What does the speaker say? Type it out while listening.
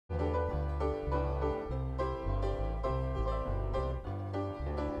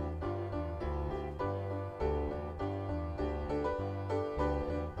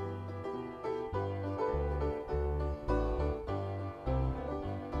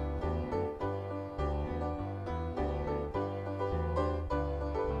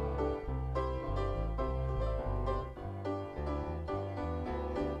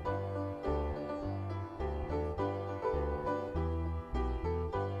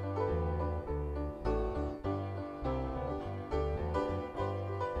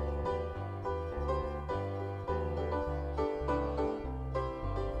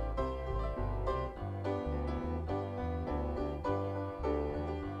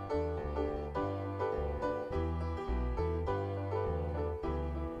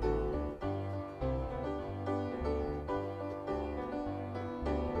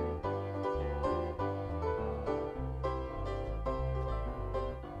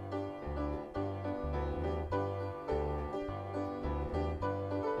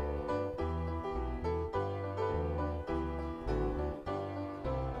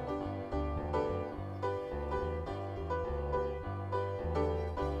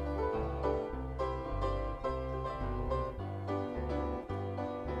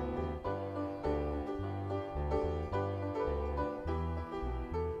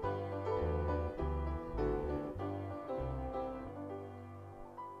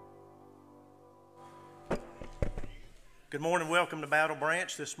Good morning. Welcome to Battle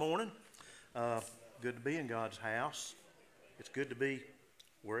Branch this morning. Good to be in God's house. It's good to be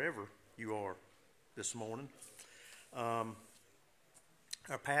wherever you are this morning. Our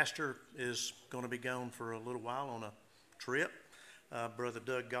pastor is going to be gone for a little while on a trip. Brother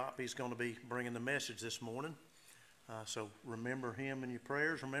Doug Goppy's going to be bringing the message this morning. So remember him in your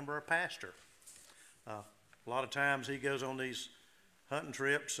prayers. Remember our pastor. A lot of times he goes on these hunting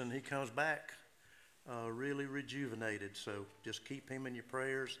trips and he comes back really rejuvenated. So just keep him in your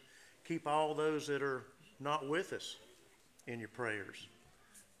prayers. Keep all those that are not with us in your prayers.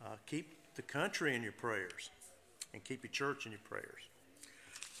 Keep the country in your prayers. And keep your church in your prayers.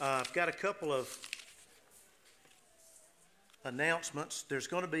 I've got a couple of announcements. There's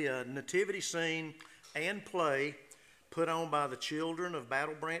going to be a nativity scene and play put on by the children of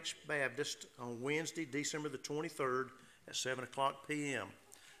Battle Branch Baptist on Wednesday, December the 23rd at 7 o'clock p.m.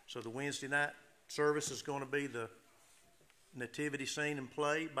 So the Wednesday night service is going to be the nativity scene and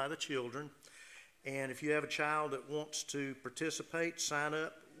play by the children. And if you have a child that wants to participate, sign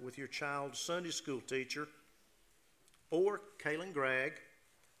up with your child's Sunday school teacher or Kaylin Gregg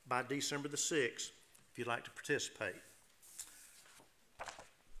by December the 6th if you'd like to participate.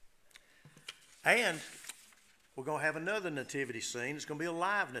 And we're going to have another nativity scene. It's going to be a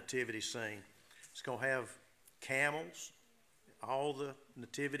live nativity scene. It's going to have camels, all the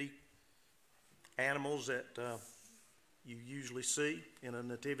nativity animals that you usually see in a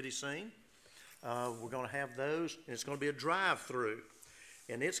nativity scene. We're going to have those, and it's going to be a drive-through.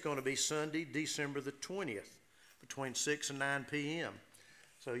 And it's going to be Sunday, December the 20th, between 6 and 9 p.m.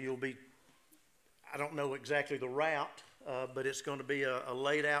 So you'll be, I don't know exactly the route, but it's going to be a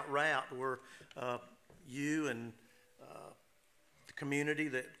laid-out route where you and the community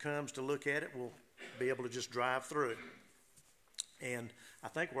that comes to look at it will be able to just drive through. And I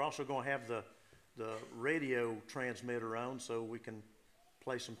think we're also going to have the radio transmitter on so we can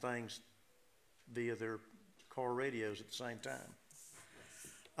play some things via their car radios at the same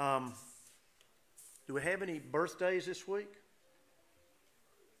time. Do we have any birthdays this week?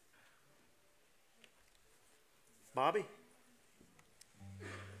 Bobby?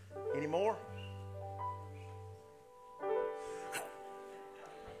 Any more?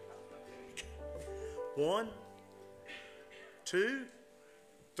 One, 2,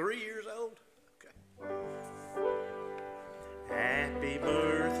 3 years old? Okay. Happy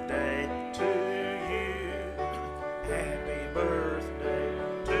birthday to you. Happy birthday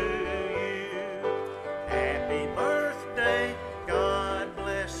to you. Happy birthday, God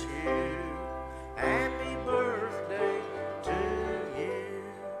bless you. Happy birthday to you.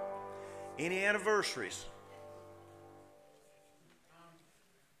 Any anniversaries?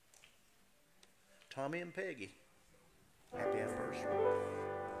 Tommy and Peggy. Happy anniversary.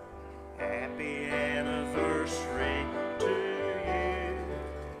 Happy anniversary to you.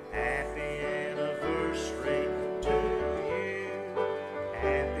 Happy anniversary to you.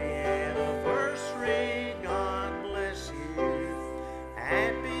 Happy anniversary, God bless you.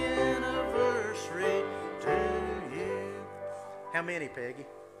 Happy anniversary to you. How many, Peggy?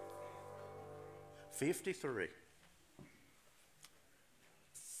 53.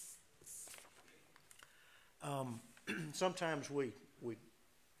 Sometimes we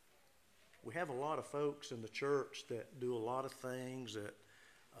have a lot of folks in the church that do a lot of things that,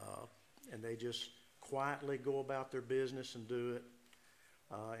 and they just quietly go about their business and do it.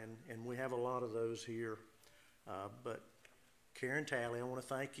 And we have a lot of those here. But Karen Talley, I want to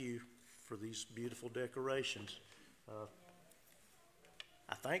thank you for these beautiful decorations.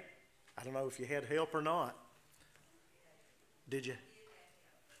 I don't know if you had help or not. Did you?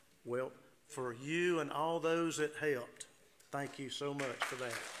 Well, for you and all those that helped, thank you so much for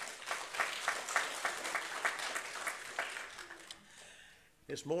that.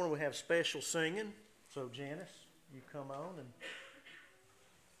 This morning we have special singing, so Janice, you come on and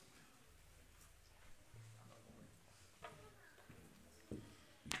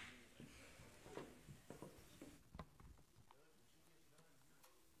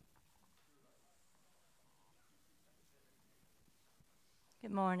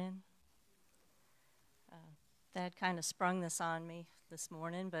Good morning. Dad kind of sprung this on me this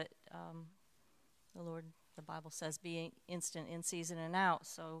morning, but the Bible says be instant in season and out,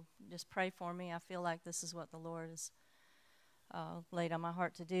 so just pray for me. I feel like this is what the Lord has laid on my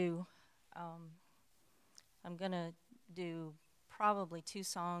heart to do. I'm going to do probably 2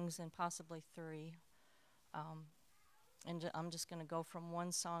 songs and possibly 3, and I'm just going to go from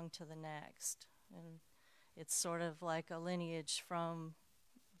one song to the next, and it's sort of like a lineage from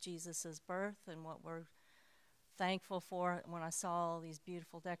Jesus' birth and what we're thankful for. When I saw all these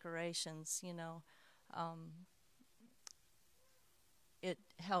beautiful decorations, it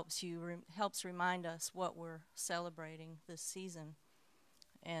helps remind us what we're celebrating this season.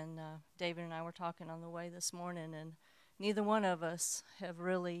 And David and I were talking on the way this morning, and neither one of us have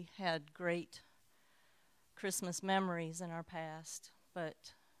really had great Christmas memories in our past,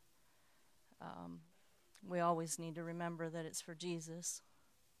 but we always need to remember that it's for Jesus,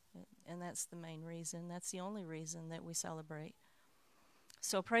 and that's the main reason. That's the only reason that we celebrate.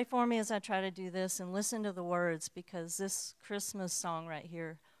 So pray for me as I try to do this, and listen to the words, because this Christmas song right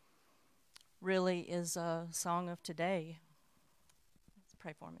here really is a song of today.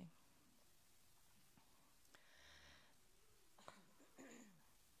 Pray for me.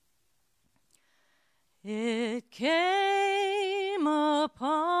 It came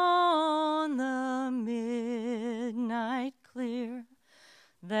upon the midnight clear,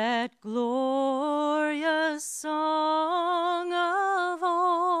 that glorious song of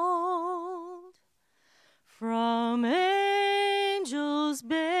old, from angels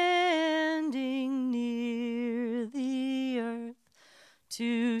bending near the earth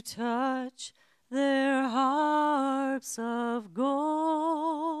to touch their harps of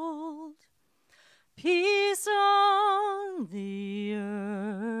gold. Peace on the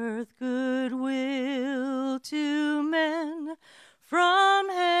earth, goodwill to men, from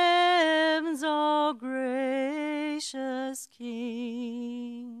heaven's all gracious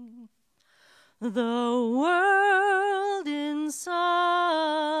King. The world in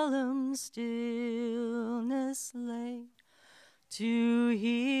solemn stillness lay, to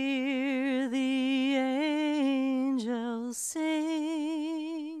hear the angels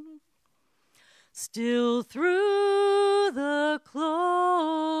sing. Still through the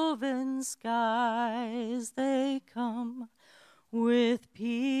cloven skies they come, with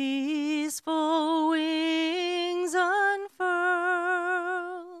peaceful wings unfurled,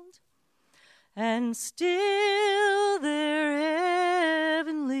 and still their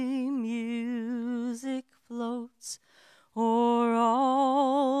heavenly music floats o'er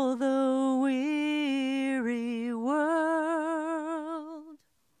all the weary world.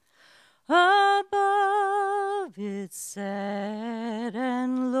 Above its sad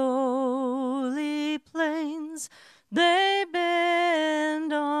and lowly plains, they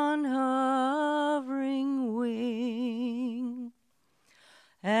bend on hovering wing,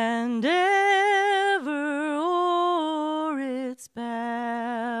 and ever o'er its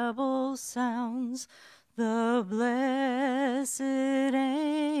babble sounds the blessed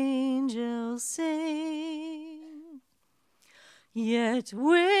angels sing. Yet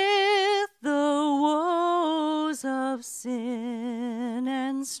with the woes of sin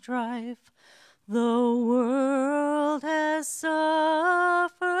and strife, the world has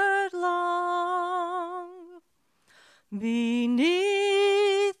suffered long.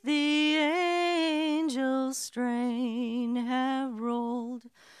 Beneath the angels' strain have rolled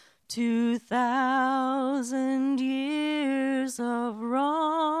 2,000 years of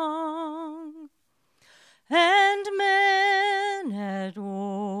wrong, and men at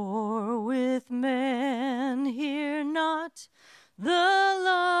war with men hear not the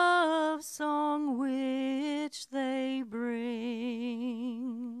love song which they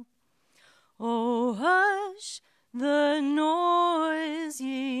bring. Oh, hush the noise,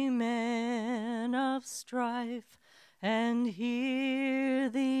 ye men of strife, and hear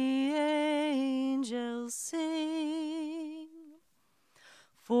the angels sing.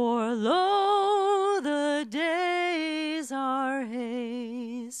 For lo, the days are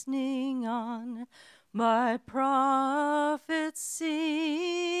hastening on, by prophets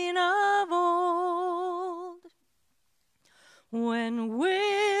seen of old, when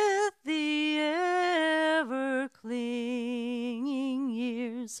with the ever-clinging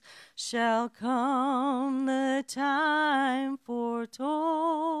years shall come the time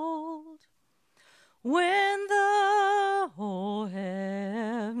foretold, when the whole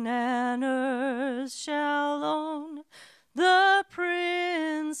heaven and earth shall own the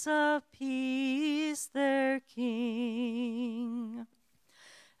Prince of Peace, their King,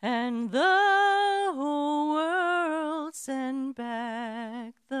 and the whole world send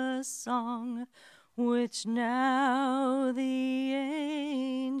back the song which now the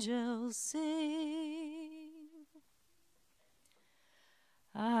angels sing.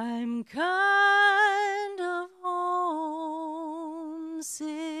 I'm kind of homesick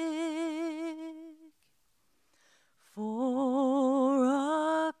for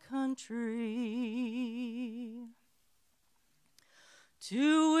a country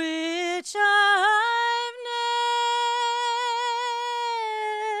to which I've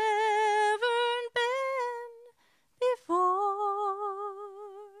never been before.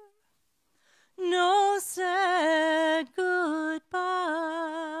 No sad goodbye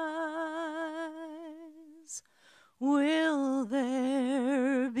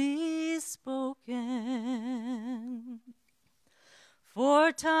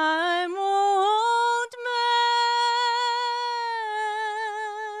for time won't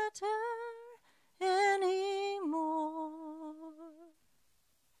matter anymore.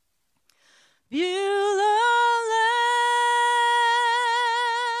 Beulah land,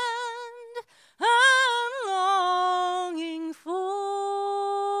 I'm longing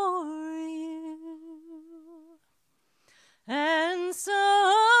for you. And someday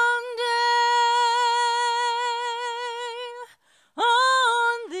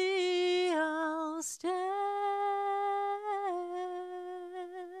on thee I'll stand.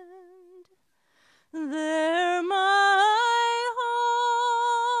 There my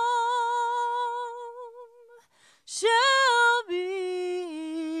home shall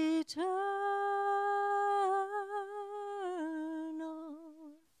be eternal.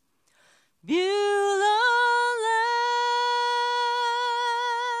 Beulah land,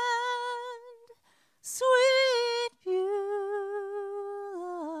 sweet Beulah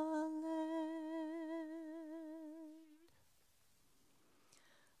land.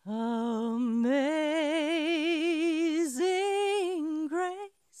 Amazing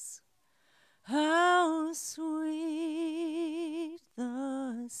grace, how sweet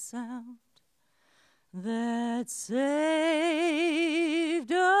the sound that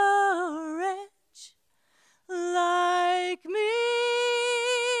saved a wretch like me.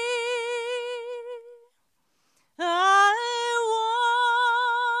 I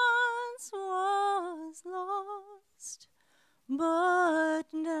once was lost, but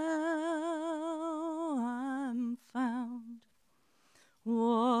now I'm found.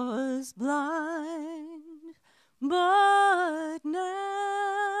 Was blind, but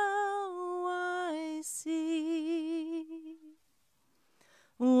now I see.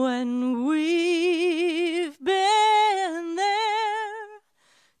 When we've been there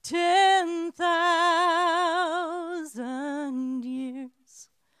 10,000 years,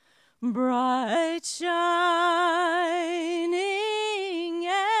 bright shining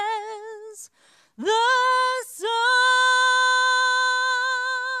as the sun,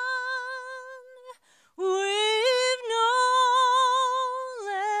 we've no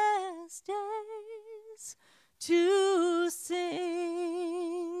less days to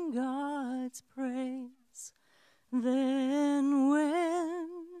sing God's praise than when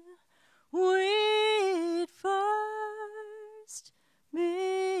we'd first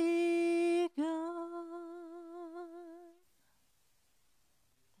begun.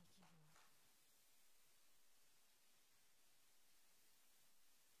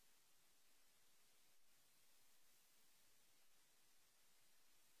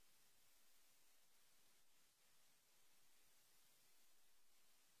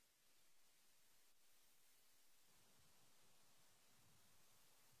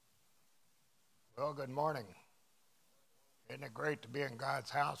 Well, good morning. Isn't it great to be in God's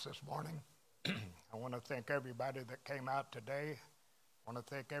house this morning? I want to thank everybody that came out today. I want to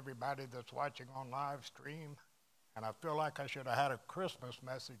thank everybody that's watching on live stream. And I feel like I should have had a Christmas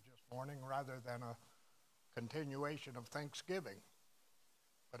message this morning rather than a continuation of Thanksgiving.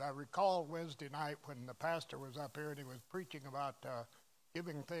 But I recall Wednesday night when the pastor was up here and he was preaching about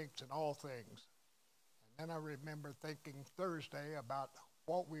giving thanks in all things. And then I remember thinking Thursday about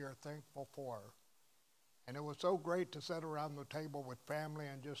what we are thankful for. And it was so great to sit around the table with family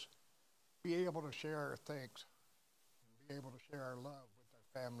and just be able to share our thanks and be able to share our love with our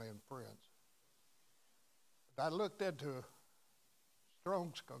family and friends. But I looked into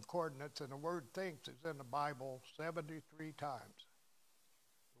Strong's Concordance, and the word thanks is in the Bible 73 times.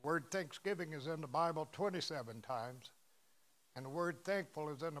 The word thanksgiving is in the Bible 27 times, and the word thankful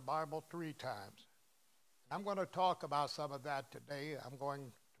is in the Bible 3 times. And I'm going to talk about some of that today. I'm going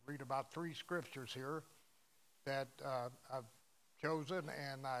to read about 3 scriptures here that I've chosen,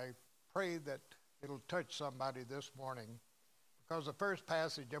 and I pray that it'll touch somebody this morning. Because the first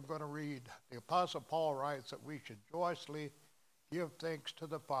passage I'm going to read, the Apostle Paul writes that we should joyously give thanks to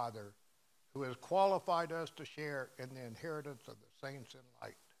the Father who has qualified us to share in the inheritance of the saints in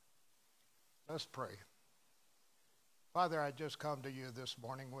light. Let's pray. Father, I just come to you this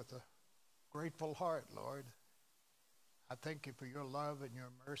morning with a grateful heart, Lord. I thank you for your love and your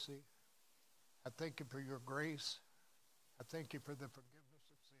mercy. I thank you for your grace. I thank you for the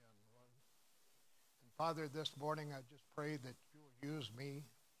forgiveness of sin, Lord. And Father, this morning I just pray that you'll use me,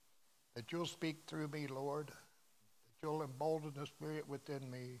 that you'll speak through me, Lord, that you'll embolden the Spirit within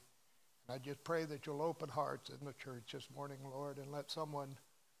me. And I just pray that you'll open hearts in the church this morning, Lord, and let someone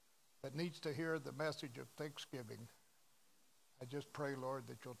that needs to hear the message of thanksgiving, I just pray, Lord,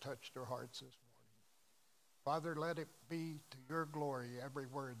 that you'll touch their hearts this morning. Father, let it be to your glory every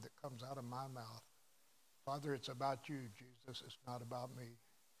word that comes out of my mouth. Father, it's about you, Jesus. It's not about me.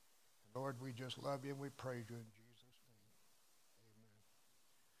 Lord, we just love you and we praise you in Jesus' name. Amen.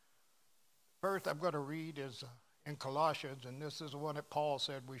 First, I'm going to read is in Colossians, and this is the one that Paul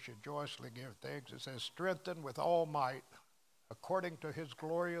said we should joyously give thanks. It says, strengthened with all might, according to his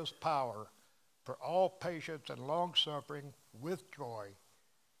glorious power, for all patience and long-suffering with joy,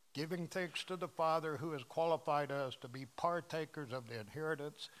 giving thanks to the Father who has qualified us to be partakers of the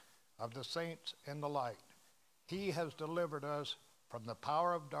inheritance of the saints in the light. He has delivered us from the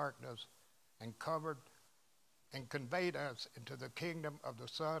power of darkness and conveyed us into the kingdom of the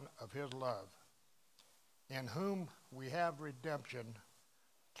Son of his love, in whom we have redemption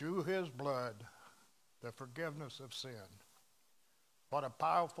through his blood, the forgiveness of sin. What a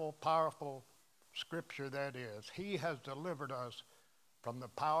powerful, powerful scripture that is. He has delivered us from the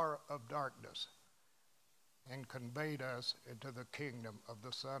power of darkness and conveyed us into the kingdom of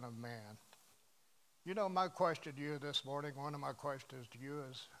the Son of Man. You know, my question to you this morning, one of my questions to you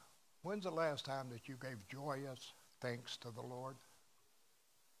is, when's the last time that you gave joyous thanks to the Lord?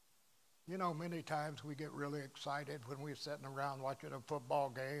 You know, many times we get really excited when we're sitting around watching a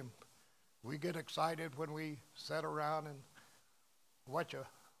football game. We get excited when we sit around and watch a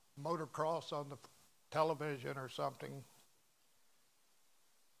motocross on the television or something.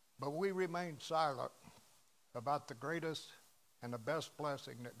 But we remain silent about the greatest and the best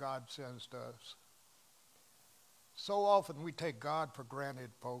blessing that God sends to us. So often we take God for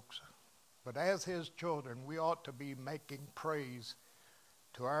granted, folks, but as his children, we ought to be making praise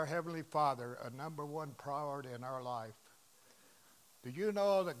to our Heavenly Father a number one priority in our life. Do you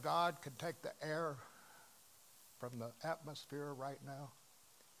know that God can take the air from the atmosphere right now?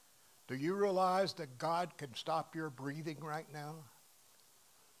 Do you realize that God can stop your breathing right now?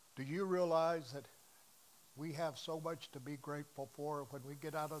 Do you realize that we have so much to be grateful for when we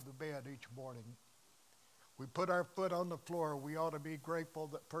get out of the bed each morning? We put our foot on the floor. We ought to be grateful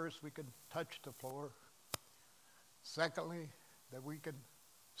that first we can touch the floor. Secondly, that we can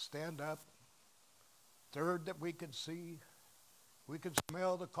stand up. Third, that we can see. We can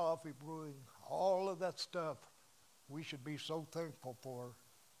smell the coffee brewing. All of that stuff we should be so thankful for,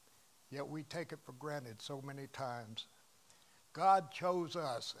 yet we take it for granted so many times. God chose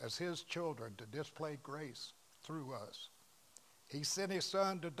us as his children to display grace through us. He sent his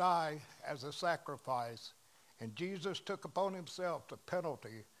Son to die as a sacrifice, and Jesus took upon himself the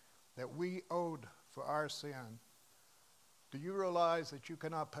penalty that we owed for our sin. Do you realize that you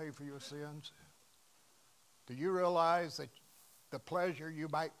cannot pay for your sins? Do you realize that the pleasure you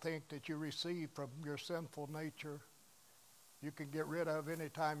might think that you receive from your sinful nature, you can get rid of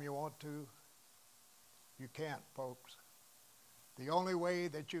anytime you want to? You can't, folks. The only way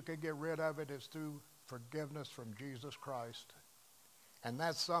that you can get rid of it is through forgiveness from Jesus Christ. And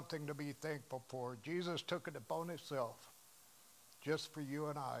that's something to be thankful for. Jesus took it upon himself just for you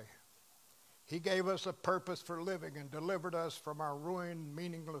and I. He gave us a purpose for living and delivered us from our ruined,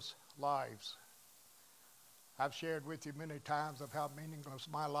 meaningless lives. I've shared with you many times of how meaningless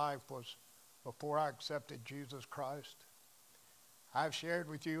my life was before I accepted Jesus Christ. I've shared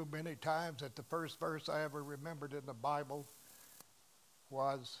with you many times that the first verse I ever remembered in the Bible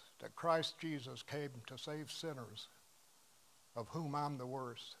was that Christ Jesus came to save sinners, of whom I'm the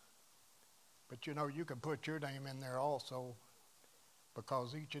worst. But you know, you can put your name in there also,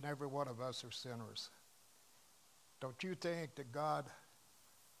 because each and every one of us are sinners. Don't you think that God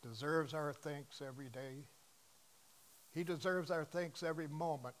deserves our thanks every day? He deserves our thanks every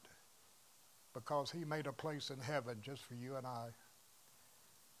moment, because he made a place in heaven just for you and I.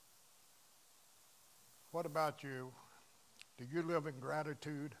 What about you? Do you live in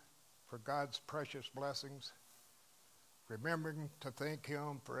gratitude for God's precious blessings, remembering to thank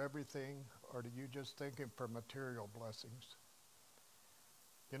him for everything, or do you just thank him for material blessings?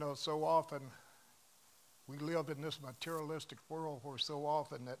 You know, so often we live in this materialistic world where so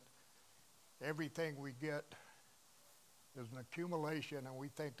often that everything we get is an accumulation, and we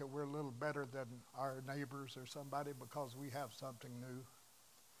think that we're a little better than our neighbors or somebody because we have something new.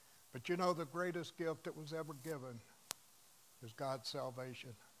 But you know, the greatest gift that was ever given is God's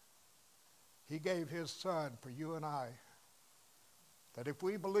salvation. He gave his Son for you and I, that if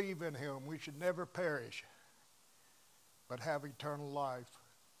we believe in him, we should never perish, but have eternal life.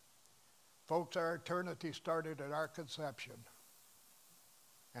 Folks, our eternity started at our conception,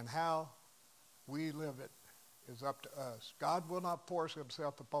 and how we live it is up to us. God will not force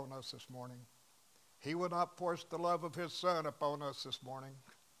himself upon us this morning. He will not force the love of his Son upon us this morning.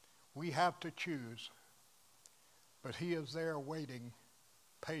 We have to choose. But he is there waiting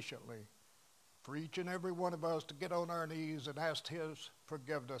patiently for each and every one of us to get on our knees and ask his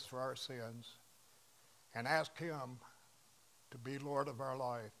forgiveness for our sins. and ask him to be Lord of our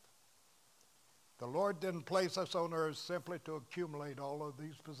life. The Lord didn't place us on earth simply to accumulate all of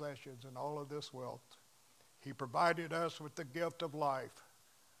these possessions and all of this wealth. He provided us with the gift of life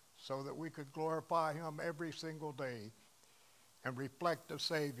so that we could glorify him every single day and reflect the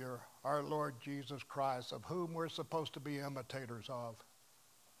Savior, our Lord Jesus Christ, of whom we're supposed to be imitators of.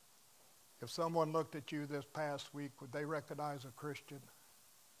 If someone looked at you this past week, would they recognize a Christian?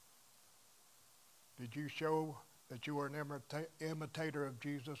 Did you show that you were an imitator of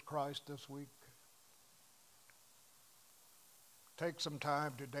Jesus Christ this week? Take some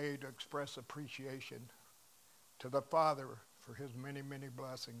time today to express appreciation to the Father for his many, many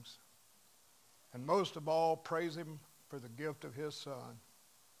blessings. And most of all, praise him for the gift of his Son.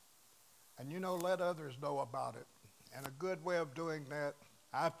 And let others know about it. And a good way of doing that,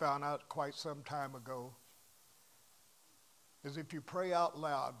 I found out quite some time ago, is if you pray out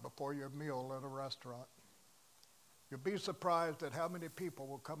loud before your meal in a restaurant. You'll be surprised at how many people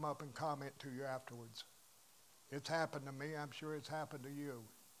will come up and comment to you afterwards. It's happened to me. I'm sure it's happened to you.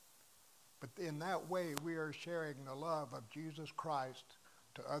 But in that way, we are sharing the love of Jesus Christ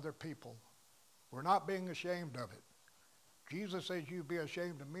to other people. We're not being ashamed of it. Jesus says, you be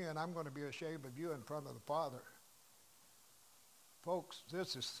ashamed of me, and I'm going to be ashamed of you in front of the Father. Folks,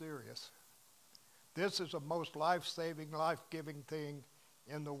 this is serious. This is the most life-saving, life-giving thing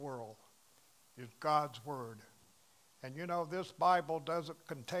in the world, is God's Word. And this Bible doesn't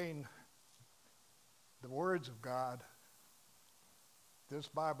contain the words of God. This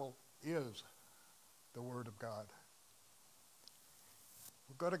Bible is the Word of God.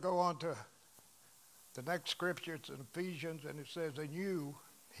 We're going to go on to the next scripture. It's in Ephesians, and it says, "And you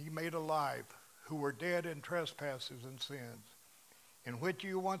he made alive, who were dead in trespasses and sins, in which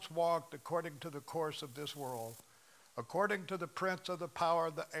you once walked according to the course of this world, according to the prince of the power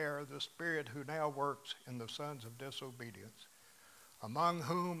of the air, the spirit who now works in the sons of disobedience, among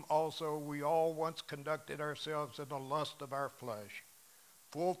whom also we all once conducted ourselves in the lust of our flesh,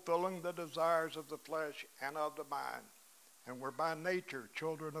 fulfilling the desires of the flesh and of the mind, and were by nature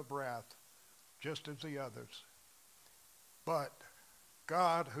children of wrath, just as the others. But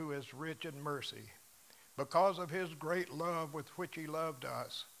God, who is rich in mercy, because of his great love with which he loved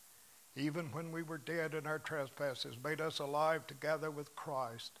us, even when we were dead in our trespasses, made us alive together with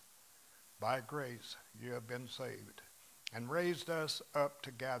Christ. By grace you have been saved, and raised us up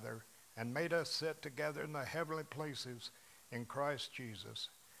together, and made us sit together in the heavenly places in Christ Jesus,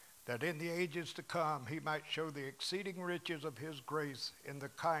 that in the ages to come he might show the exceeding riches of his grace in the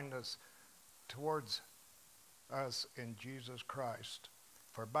kindness towards us in Jesus Christ.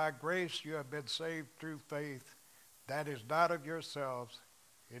 For by grace you have been saved through faith, that is not of yourselves,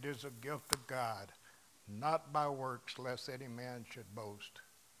 it is a gift of God, not by works, lest any man should boast."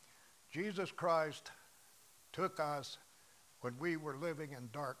 Jesus Christ took us when we were living in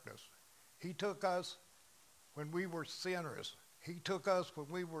darkness. He took us when we were sinners. He took us when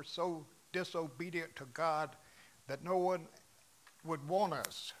we were so disobedient to God that no one would want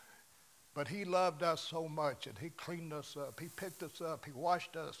us. But he loved us so much, and he cleaned us up. He picked us up. He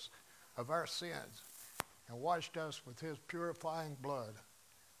washed us of our sins and washed us with his purifying blood,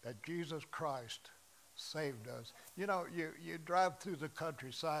 that Jesus Christ saved us. You drive through the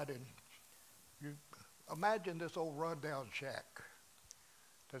countryside and you imagine this old rundown shack.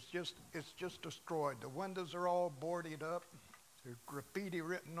 It's just destroyed. The windows are all boarded up. There's graffiti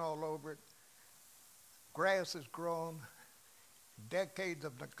written all over it. Grass has grown. Decades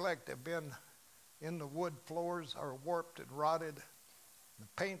of neglect have been in the wood floors, are warped and rotted. The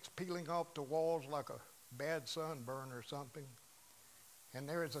paint's peeling off the walls like a bad sunburn or something. And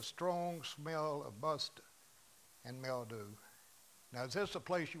there is a strong smell of rust and mildew. Now, is this a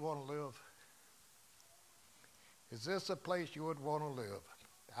place you want to live? Is this a place you would want to live?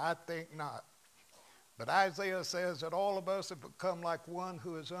 I think not. But Isaiah says that all of us have become like one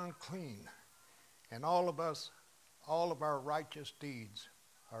who is unclean, and all of our righteous deeds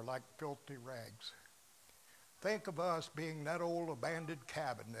are like filthy rags. Think of us being that old abandoned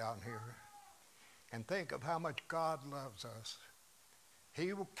cabin down here, and think of how much God loves us.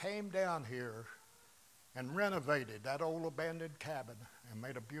 He came down here and renovated that old abandoned cabin and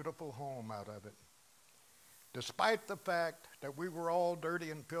made a beautiful home out of it. Despite the fact that we were all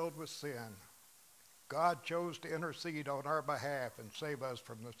dirty and filled with sin, God chose to intercede on our behalf and save us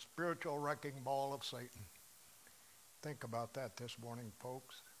from the spiritual wrecking ball of Satan. Think about that this morning,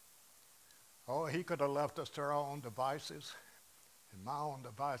 folks. Oh, he could have left us to our own devices, and my own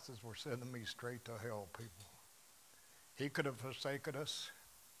devices were sending me straight to hell, people. He could have forsaken us,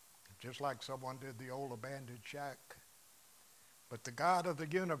 just like someone did the old abandoned shack. But the God of the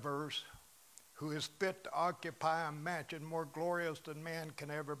universe, who is fit to occupy a mansion more glorious than man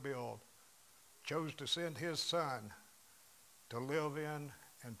can ever build, chose to send his Son to live in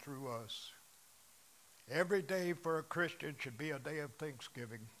and through us. Every day for a Christian should be a day of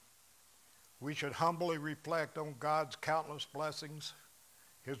thanksgiving. We should humbly reflect on God's countless blessings,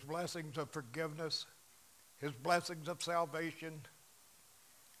 his blessings of forgiveness, his blessings of salvation,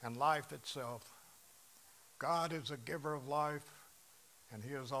 and life itself. God is a giver of life, and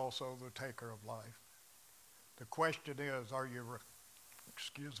he is also the taker of life. The question is, are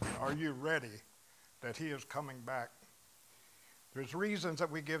you ready that he is coming back? There's reasons that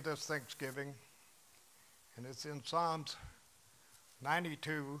we give this thanksgiving, and it's in Psalms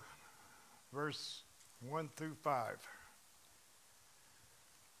 92, verse 1 through 5.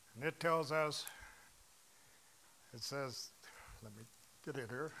 And it tells us, it says, let me get it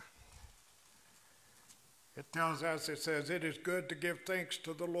here. It tells us, it says, "It is good to give thanks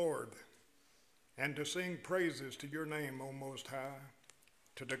to the Lord and to sing praises to your name, O Most High,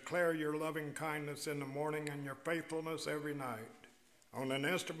 to declare your loving kindness in the morning and your faithfulness every night, on an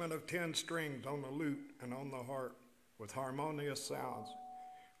instrument of 10 strings, on the lute and on the harp, with harmonious sounds.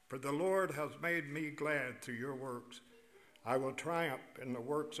 For the Lord has made me glad through your works. I will triumph in the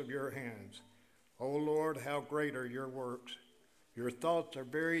works of your hands. O Lord, how great are your works. Your thoughts are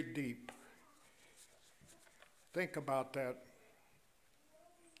very deep." Think about that.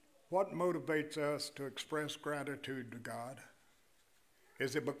 What motivates us to express gratitude to God?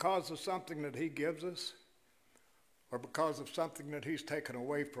 Is it because of something that he gives us, or because of something that he's taken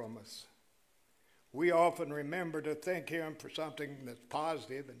away from us? We often remember to thank him for something that's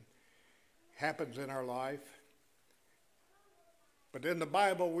positive and happens in our life. But in the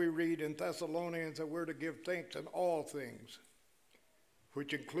Bible we read in Thessalonians that we're to give thanks in all things,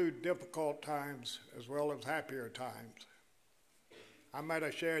 which include difficult times as well as happier times. I might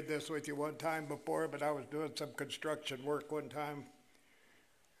have shared this with you one time before, but I was doing some construction work one time,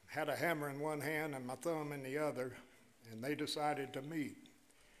 had a hammer in one hand and my thumb in the other, and they decided to meet.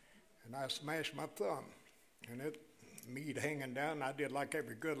 And I smashed my thumb, and it meat hanging down. I did like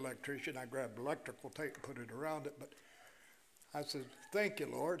every good electrician. I grabbed electrical tape and put it around it, but I said, "Thank you,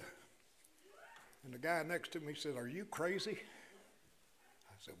 Lord." And the guy next to me said, "Are you crazy?"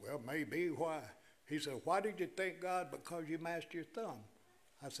 I said, "Well, maybe. Why?" He said, "Why did you thank God? Because you mashed your thumb."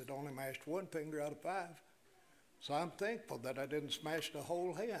 I said, "Only mashed one finger out of 5. So I'm thankful that I didn't smash the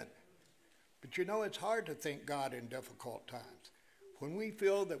whole hand." But you know, it's hard to thank God in difficult times. When we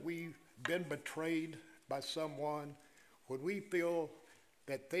feel that we've been betrayed by someone, when we feel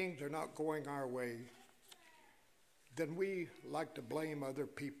that things are not going our way, then we like to blame other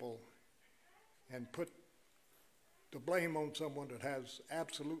people and put the blame on someone that has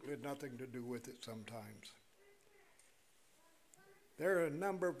absolutely nothing to do with it sometimes. There are a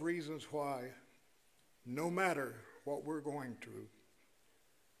number of reasons why, no matter what we're going through,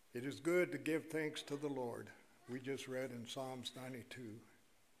 it is good to give thanks to the Lord. We just read in Psalms 92.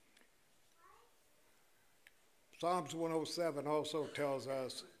 Psalms 107 also tells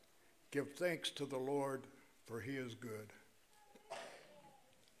us, "Give thanks to the Lord, for he is good."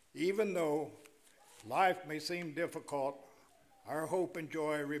 Even though life may seem difficult, our hope and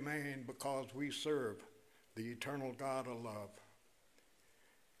joy remain because we serve the eternal God of love.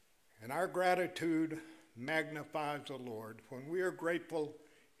 And our gratitude magnifies the Lord. When we are grateful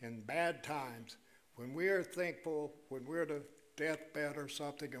in bad times, when we are thankful, when we're at a deathbed or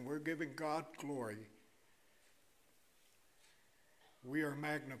something and we're giving God glory, we are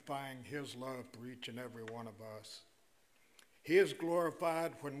magnifying his love for each and every one of us. He is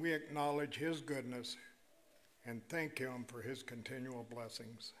glorified when we acknowledge his goodness and thank him for his continual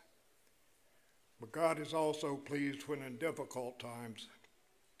blessings. But God is also pleased when in difficult times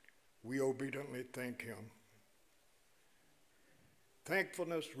we obediently thank him.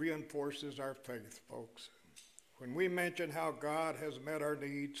 Thankfulness reinforces our faith, folks. When we mention how God has met our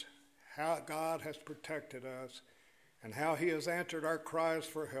needs, how God has protected us, and how he has answered our cries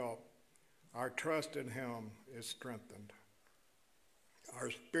for help, our trust in him is strengthened. Our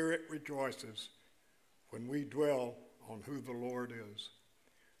spirit rejoices when we dwell on who the Lord is.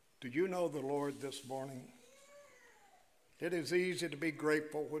 Do you know the Lord this morning? It is easy to be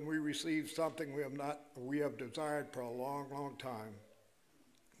grateful when we receive something we have desired for a long, long time.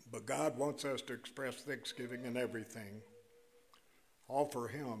 But God wants us to express thanksgiving in everything. Offer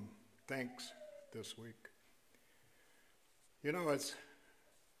him thanks this week. You know,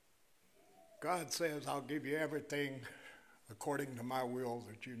 God says, "I'll give you everything according to my will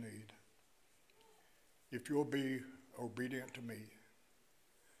that you need, if you'll be obedient to me."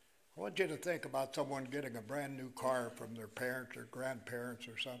 I want you to think about someone getting a brand new car from their parents or grandparents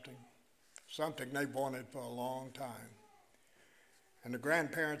or something. something they've wanted for a long time. And the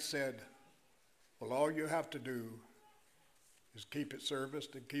grandparents said, well, all you have to do is keep it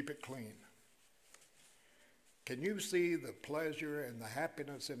serviced and keep it clean. Can you see the pleasure and the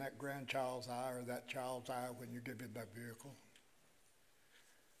happiness in that grandchild's eye or that child's eye when you give him that vehicle?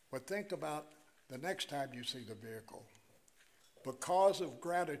 But think about the next time you see the vehicle. Because of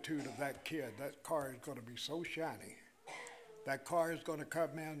gratitude of that kid, that car is going to be so shiny. That car is going to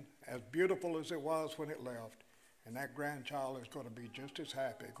come in as beautiful as it was when it left. And that grandchild is going to be just as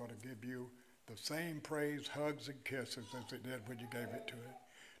happy, going to give you the same praise, hugs, and kisses as it did when you gave it to it.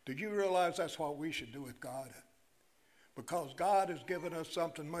 Do you realize that's what we should do with God? Because God has given us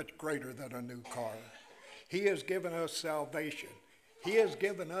something much greater than a new car. He has given us salvation. He has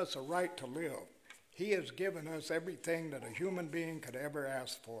given us a right to live. He has given us everything that a human being could ever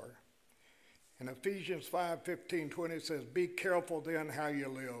ask for. In Ephesians 5:15-20 it says, be careful then how you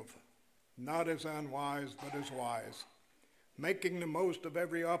live, not as unwise, but as wise, making the most of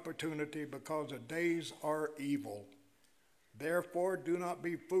every opportunity because the days are evil. Therefore, do not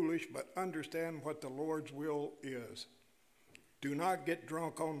be foolish, but understand what the Lord's will is. Do not get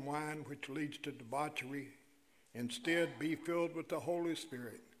drunk on wine, which leads to debauchery. Instead, be filled with the Holy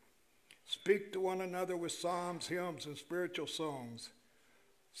Spirit. Speak to one another with psalms, hymns, and spiritual songs.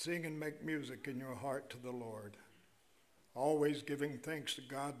 Sing and make music in your heart to the Lord, always giving thanks to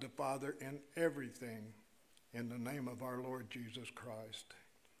God the Father in everything, in the name of our Lord Jesus Christ.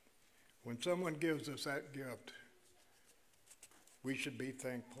 When someone gives us that gift, we should be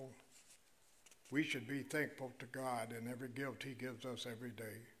thankful. We should be thankful to God in every gift he gives us every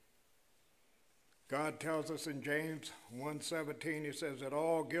day. God tells us in James 1:17, he says that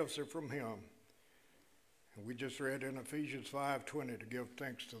all gifts are from him. And we just read in Ephesians 5:20 to give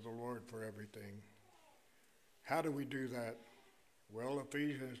thanks to the Lord for everything. How do we do that? Well,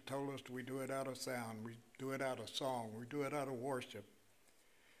 Ephesians told us we do it out of sound, we do it out of song, we do it out of worship.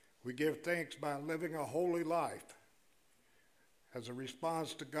 We give thanks by living a holy life as a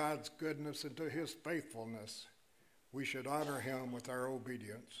response to God's goodness and to his faithfulness. We should honor him with our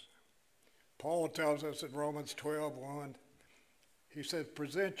obedience. Paul tells us in Romans 12:1, he says,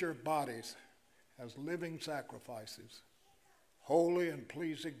 present your bodies as living sacrifices, holy and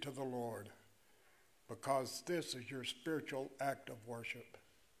pleasing to the Lord, because this is your spiritual act of worship.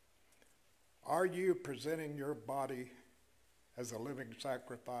 Are you presenting your body as a living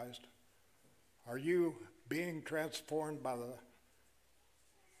sacrifice? Are you being transformed by the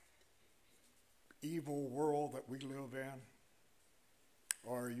evil world that we live in?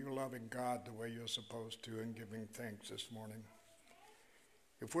 Or are you loving God the way you're supposed to and giving thanks this morning?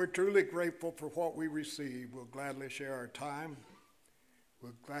 If we're truly grateful for what we receive, we'll gladly share our time,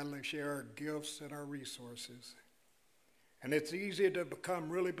 we'll gladly share our gifts and our resources. And it's easy to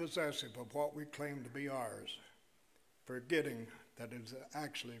become really possessive of what we claim to be ours, forgetting that it's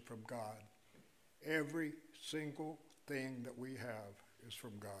actually from God. Every single thing that we have is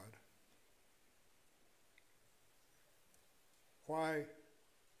from God. Why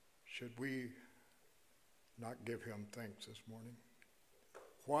should we not give him thanks this morning?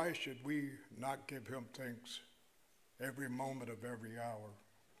 Why should we not give him thanks every moment of every hour?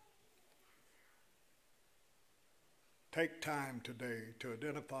 Take time today to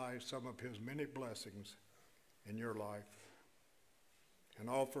identify some of his many blessings in your life and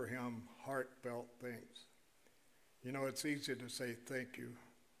offer him heartfelt thanks. You know, it's easy to say thank you,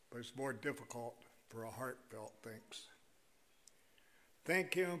 but it's more difficult for a heartfelt thanks.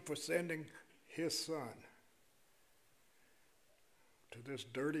 Thank him for sending his son to this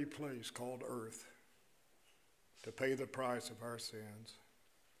dirty place called earth to pay the price of our sins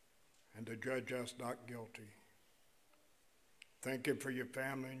and to judge us not guilty. Thank him for your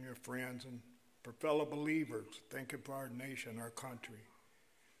family and your friends and for fellow believers. Thank him for our nation, our country,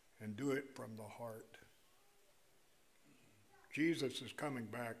 and do it from the heart. Jesus is coming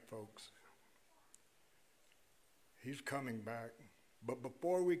back, folks. He's coming back. But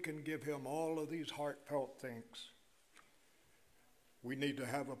before we can give him all of these heartfelt thanks, we need to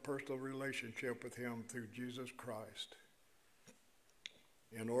have a personal relationship with him through Jesus Christ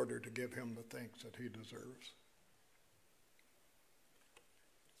in order to give him the thanks that he deserves.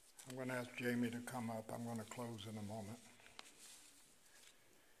 I'm going to ask Jamie to come up. I'm going to close in a moment.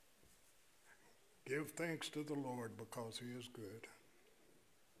 Give thanks to the Lord because he is good.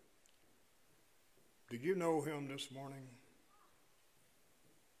 Do you know him this morning?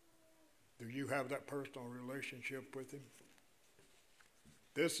 Do you have that personal relationship with him?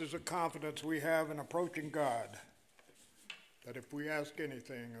 This is a confidence we have in approaching God, that if we ask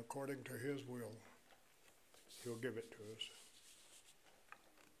anything according to his will, he'll give it to us.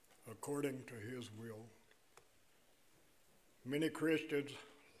 according to his will. Many Christians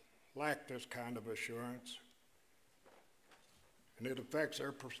lack this kind of assurance, and it affects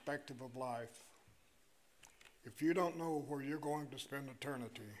their perspective of life. If you don't know where you're going to spend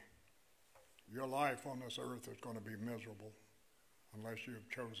eternity, your life on this earth is going to be miserable unless you have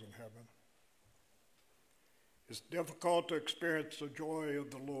chosen heaven. It's difficult to experience the joy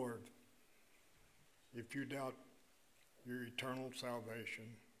of the Lord if you doubt your eternal salvation.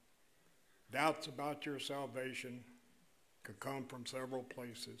 Doubts about your salvation could come from several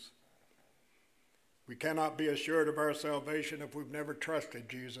places. We cannot be assured of our salvation if we've never trusted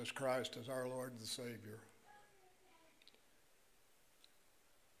Jesus Christ as our Lord and Savior.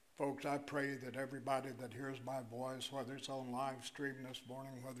 Folks, I pray that everybody that hears my voice, whether it's on live stream this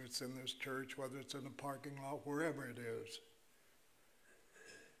morning, whether it's in this church, whether it's in the parking lot, wherever it is,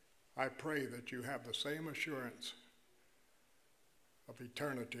 I pray that you have the same assurance of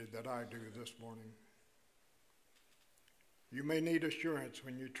eternity that I do this morning. You may need assurance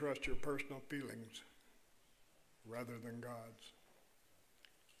when you trust your personal feelings rather than God's.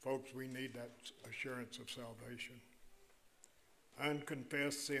 Folks, we need that assurance of salvation.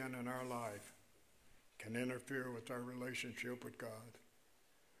 Unconfessed sin in our life can interfere with our relationship with God.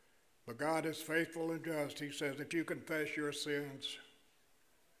 But God is faithful and just. He says, if you confess your sins,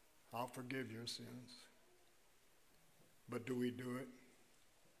 I'll forgive your sins. But do we do it?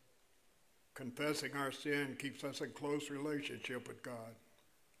 Confessing our sin keeps us in close relationship with God,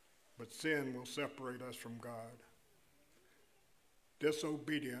 but sin will separate us from God.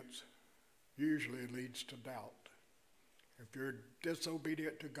 Disobedience usually leads to doubt. If you're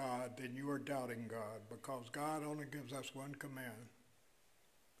disobedient to God, then you are doubting God, because God only gives us one command: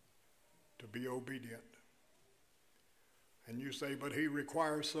 to be obedient. And you say, but he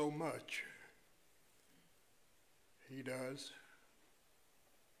requires so much. He does,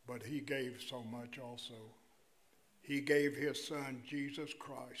 but he gave so much also. He gave his son, Jesus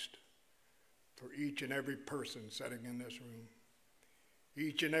Christ, for each and every person sitting in this room.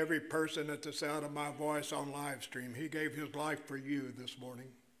 Each and every person at the sound of my voice on live stream, he gave his life for you this morning.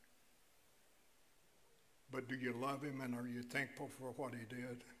 But do you love him, and are you thankful for what he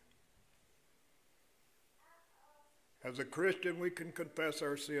did? As a Christian, we can confess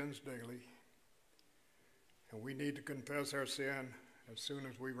our sins daily. And we need to confess our sin as soon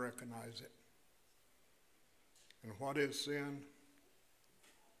as we recognize it. And what is sin?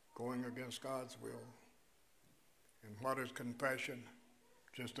 Going against God's will. And what is confession?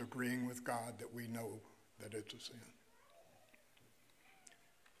 Just agreeing with God that we know that it's a sin.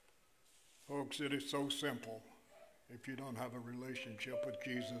 Folks, it is so simple if you don't have a relationship with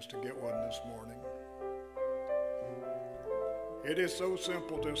Jesus to get one this morning. It is so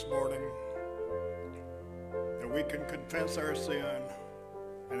simple this morning that we can confess our sin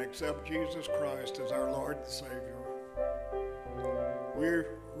and accept Jesus Christ as our Lord and Savior. We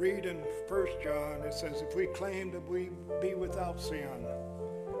read in 1 John, it says, if we claim that we be without sin,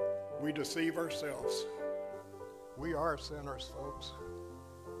 we deceive ourselves. We are sinners, folks,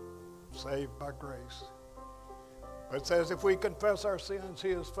 saved by grace. It says if we confess our sins, he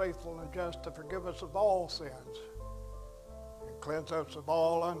is faithful and just to forgive us of all sins and cleanse us of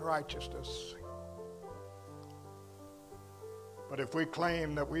all unrighteousness. But if we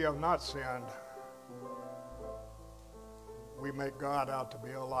claim that we have not sinned, we make God out to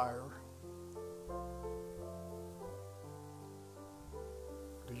be a liar.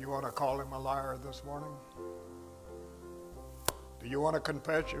 Do you want to call him a liar this morning? Do you want to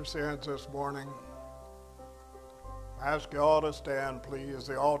confess your sins this morning? I ask you all to stand, please.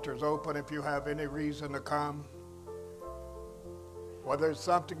 The altar's open if you have any reason to come. Whether it's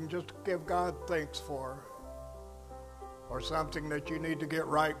something just to give God thanks for, or something that you need to get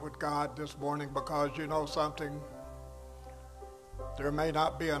right with God this morning because you know something. There may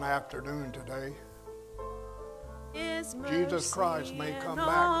not be an afternoon today. Jesus Christ may come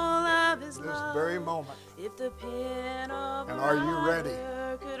back this very moment. And are you ready?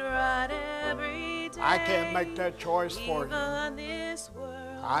 I can't make that choice for you.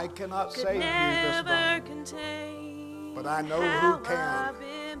 I cannot save you this moment. But I know who can.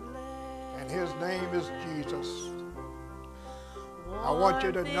 And his name is Jesus. I want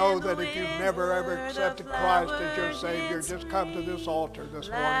you to know that if you've never ever accepted Christ as your Savior, just come to this altar this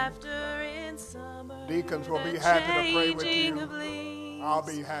morning. Deacons will be happy to pray with you. I'll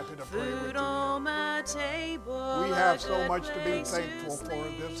be happy to pray with you. We have so much to be thankful for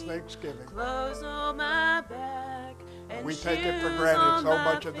this Thanksgiving. We take it for granted so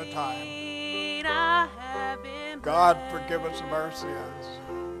much of the time. God, forgive us of our sins.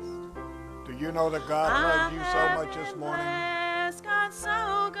 Do you know that God loves you so much this morning? God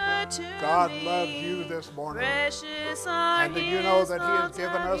so good to God me. loves you this morning. Precious are And do you know his that He has thoughts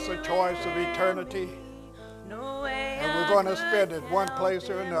given of us a you choice of and eternity? me. No way And we're I going to could spend it one count place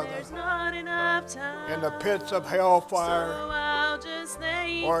or them. another. There's not enough time. In the pits of So hellfire, I'll just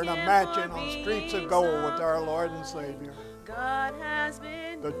thank or in a him mansion for on streets of being gold so with our Lord and kind. Savior. God has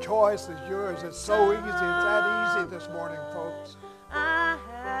been The good. choice is yours. It's so easy. It's that easy this morning, folks. I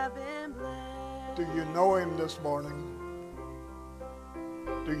have been blessed. Do you know Him this morning?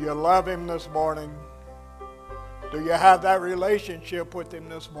 Do you love Him this morning? Do you have that relationship with Him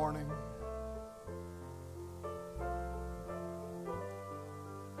this morning?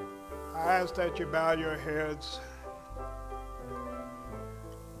 I ask that you bow your heads.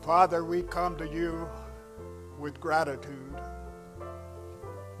 Father, we come to you with gratitude.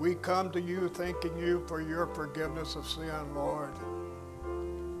 We come to you thanking you for your forgiveness of sin, Lord.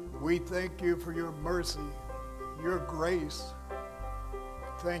 We thank you for your mercy, your grace.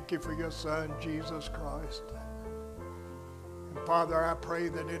 Thank you for your Son, Jesus Christ. And Father, I pray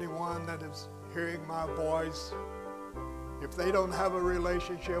that anyone that is hearing my voice, if they don't have a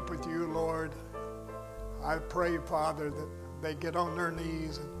relationship with you, Lord, I pray, Father, that they get on their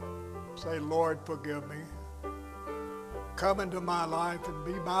knees and say, Lord, forgive me. Come into my life and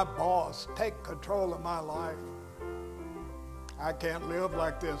be my boss. Take control of my life. I can't live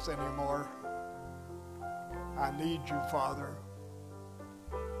like this anymore. I need you, Father.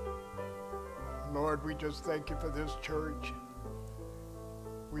 Lord, we just thank you for this church.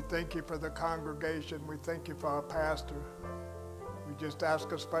 We thank you for the congregation. We thank you for our pastor. We just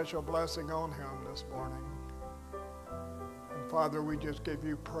ask a special blessing on him this morning. And Father, we just give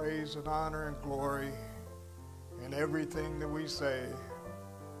you praise and honor and glory in everything that we say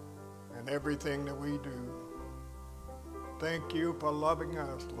and everything that we do. Thank you for loving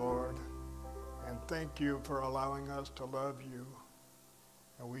us, Lord, and thank you for allowing us to love you.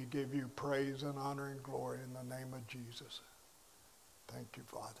 And we give you praise and honor and glory in the name of Jesus. Thank you,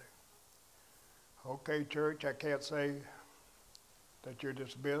 Father. Okay, church, I can't say that you're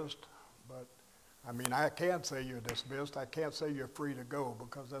dismissed, but I can say you're dismissed. I can't say you're free to go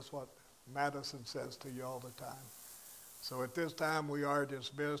because that's what Madison says to you all the time. So at this time, we are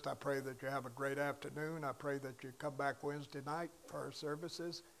dismissed. I pray that you have a great afternoon. I pray that you come back Wednesday night for our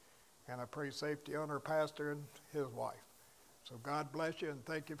services. And I pray safety on our pastor and his wife. So God bless you and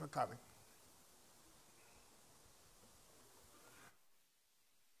thank you for coming.